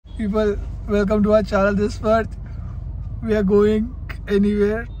People, welcome to our channel. This month we are going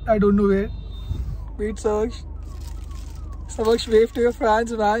anywhere. I don't know where. Wait, Samarth. Samarth, wave to your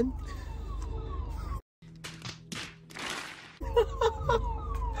fans, man.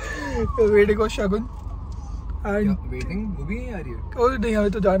 We're waiting for Shagun. And waiting, वो भी नहीं आ रही है? Oh, नहीं,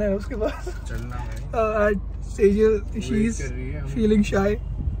 हमें तो जाना है उसके पास. चलना है. And Sejal, she's feeling shy.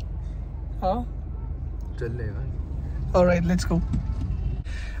 हाँ. चल लेगा. All right, let's go.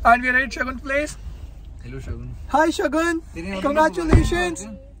 And we are at Shagun's place. Hello, Shagun. Hi, Shagun. Congratulations.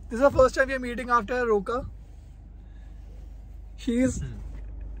 This is the first time we are meeting after Roka. She's.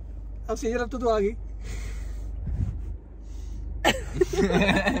 अब Sejal अब तो आ गई.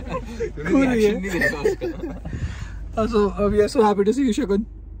 Cool है. So we are so happy to see you, Shagun.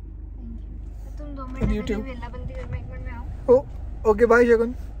 तुम 2 On minute YouTube. वेला बंदी कर मैं 1 मिनट में आऊं. Oh, okay. Bye,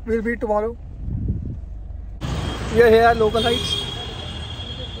 Shagun. We'll meet tomorrow. We are here at Local Heights.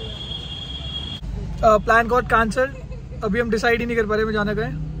 Plan got cancelled. अभी हम डिसाइड ही नहीं कर पा रहे मैं जाना कहाँ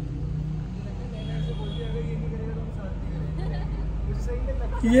है.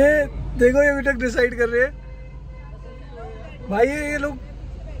 ये देखो, ये अभी तक डिसाइड कर रहे हैं भाई. ये लोग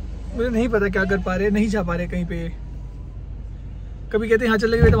मुझे नहीं पता क्या कर पा रहे, नहीं जा पा रहे कहीं पे. कभी कहते हैं यहाँ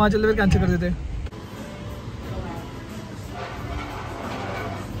चल गए तो वहाँ चल गए, कैंसिल कर देते हैं.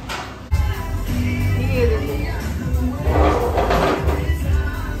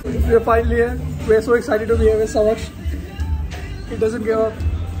 We are finally here. We are so excited to be here with Samarth. He doesn't give up.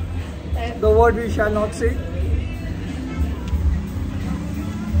 The word we shall not say.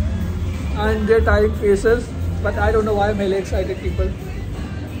 And they're tiring faces, but I don't know why I'm really excited, people.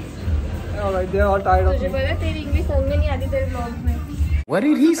 Alright, they're all tired of तुझे me. पता तेरी English समझ में नहीं आती तेरे blog में. What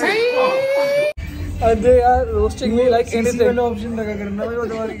did he say? And they are roasting me like anything. Option लगा करना मेरे को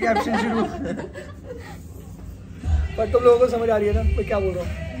तुम्हारी कैप्शन शुरू. पर तुम लोगों को समझ आ रही है ना मैं क्या बोल रहा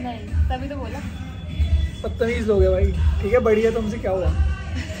हूँ. नहीं, तभी तो बोला. बदतमीज लोग हैं भाई. ठीक है, बढ़िया. तुमसे क्या हुआ.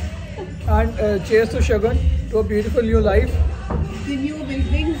 And cheers to Shagun, to a beautiful new life. The new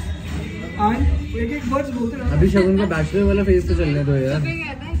buildings. And एक वर्ड्स बोलते रहो. अभी शगुन का बैचलर वाला फेज तो चलने दो यार. अबे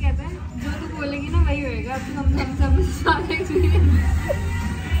कहता है जो तू बोलेगी ना वही होएगा. अब हम सब सारे experience.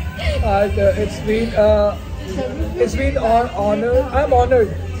 And it's been honor. I'm honored.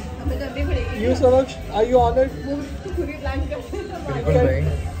 हमें करनी पड़ेगी. You, Samarth, are you honored? वो तो पूरी प्लान करते हैं. बिल्कुल भाई.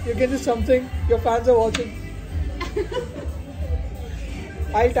 You can do something. Your fans are watching.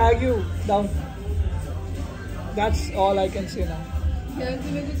 I'll tag you down. That's all I can say now. यार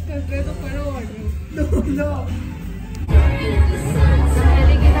तूने कुछ कर रहे तो करो ऑर्डर. No.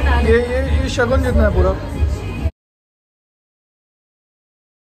 पहले के साथ आ ये शगुन जितना है पूरा.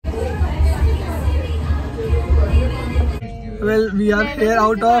 Well, we are here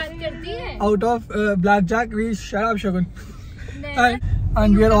out of Blackjack. We shut up, Shagun.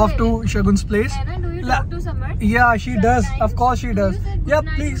 And we are off to Shagun's place. Do you talk to Samarth? Yeah, she does. Of course, she does. Yeah,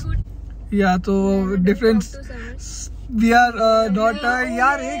 please. Yeah, so difference. We are not.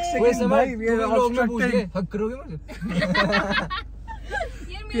 यार एक second भाई. We are obstructing. हक करोगे मुझे?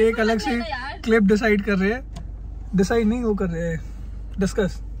 ये एक अलग सी clip decide कर रहे हैं. डिसाइड नहीं वो कर रहे हैं.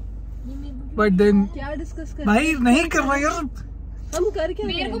 डिस्कस. बट देन क्या डिस्कस कर. भाई नहीं कर रहा यार. हम कर क्या.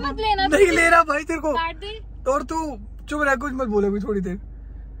 मेरे को मत लेना. नहीं ले रहा भाई तेरे को. काट दे. और तू चुप रह, कुछ मत बोले अभी थोड़ी देर.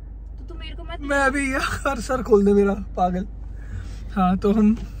 तो तू मेरे को मत. मैं अभी यार सर खोल दे मेरा पागल. हाँ तो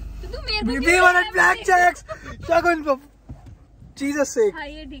हम तो तू मेरे को we were at Blackjack. Shagun, Jesus sake. हाँ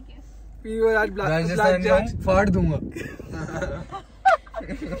ये ठीक है. We were at Blackjack. फाड़ दूंगा.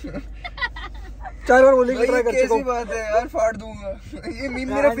 4 बार बोलेंगे ट्राई कर चुका कैसी बात है यार, फाड़ दूंगा. ये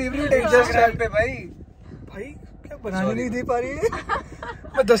मीम मेरा फेवरेट है इंस्टाग्राम पे भाई. भाई क्या बनाने नहीं दे पा रही है.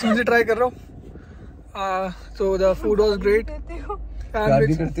 मैं 10 मिनट से ट्राई कर रहा हूँ. So the food was great. प्यार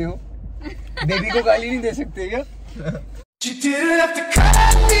भी करते हो. बेबी को गाली नहीं दे सकते क्या?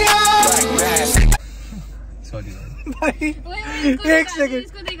 सॉरी भाई एक सेकंड.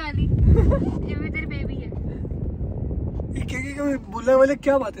 इसको दे गाली. ये भी तेरी बेबी है. बोलने वाले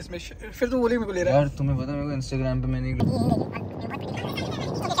क्या बात है इसमें. फिर तो बोले मेरे को ले रहा है यार. तुम्हें पता मेरे को इंस्टाग्राम पे मैंने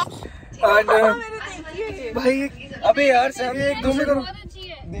भाई. अबे यार सैम एक दूसरे को बहुत अच्छी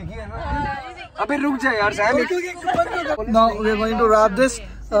है. देखिए ना. अबे रुक जा यार Sam. Now we are going to wrap this.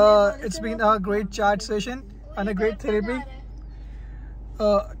 It's been a great chat session and a great therapy.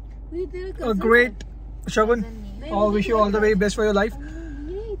 A great Shagun. I wish you all the very best for your life.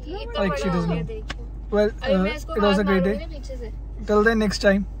 Like she doesn't know. Well, it was a great day. Till then, next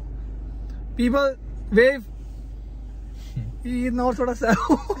time. People, wave. ये ना और थोड़ा सा.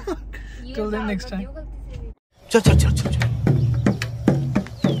 Till then, next time. चल.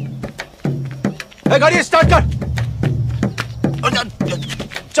 गाड़ी start कर.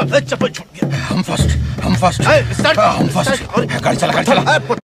 चप्पल छूट गया। हम फर्स्ट। गाड़ी चला।